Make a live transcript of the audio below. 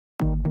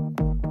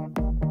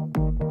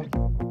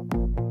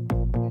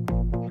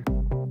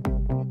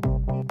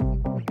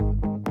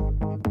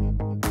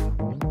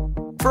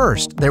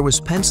First, there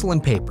was pencil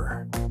and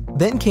paper.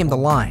 Then came the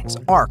lines,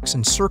 arcs,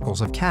 and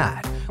circles of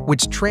CAD,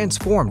 which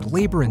transformed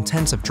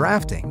labor-intensive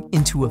drafting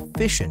into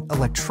efficient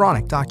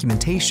electronic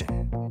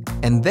documentation.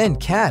 And then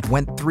CAD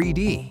went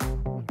 3D.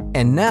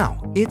 And now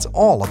it's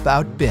all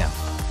about BIM.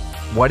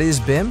 What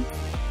is BIM?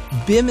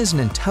 BIM is an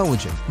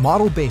intelligent,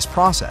 model-based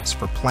process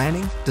for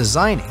planning,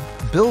 designing,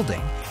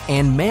 building,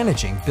 and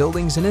managing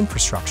buildings and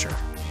infrastructure.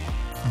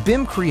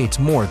 BIM creates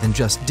more than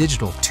just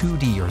digital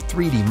 2D or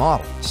 3D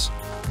models.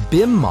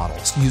 BIM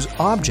models use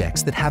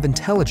objects that have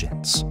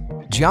intelligence,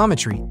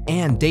 geometry,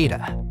 and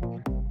data.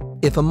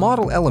 If a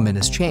model element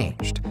is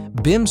changed,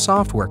 BIM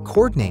software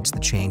coordinates the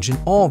change in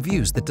all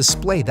views that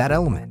display that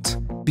element,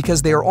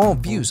 because they are all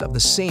views of the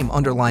same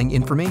underlying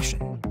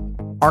information.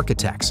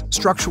 Architects,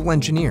 structural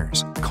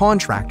engineers,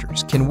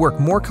 contractors can work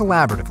more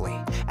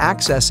collaboratively,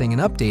 accessing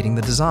and updating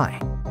the design.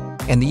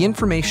 And the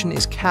information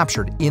is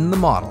captured in the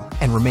model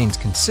and remains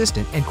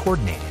consistent and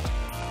coordinated.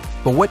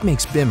 But what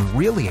makes BIM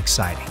really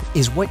exciting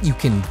is what you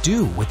can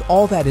do with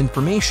all that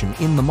information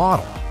in the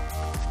model.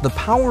 The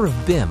power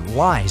of BIM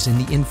lies in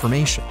the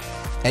information.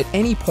 At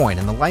any point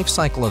in the life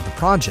cycle of the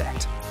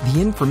project,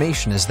 the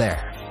information is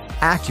there,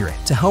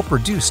 accurate to help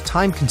reduce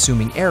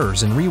time-consuming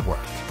errors and rework,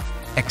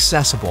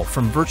 accessible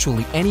from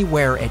virtually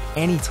anywhere at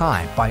any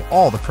time by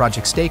all the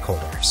project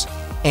stakeholders,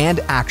 and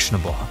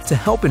actionable to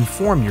help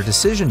inform your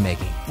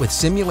decision-making with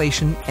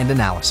simulation and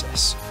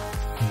analysis.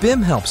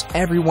 BIM helps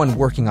everyone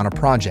working on a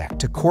project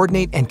to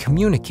coordinate and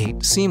communicate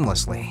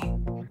seamlessly.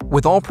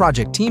 With all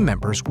project team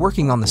members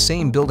working on the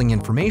same building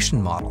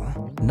information model,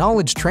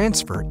 knowledge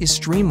transfer is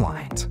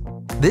streamlined.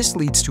 This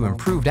leads to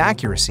improved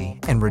accuracy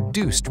and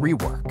reduced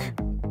rework.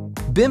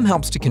 BIM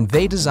helps to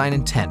convey design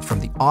intent from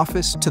the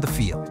office to the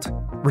field,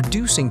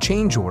 reducing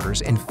change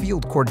orders and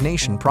field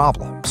coordination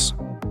problems.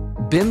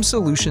 BIM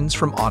solutions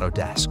from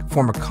Autodesk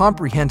form a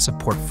comprehensive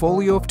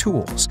portfolio of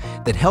tools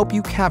that help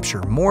you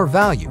capture more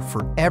value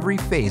for every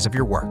phase of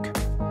your work.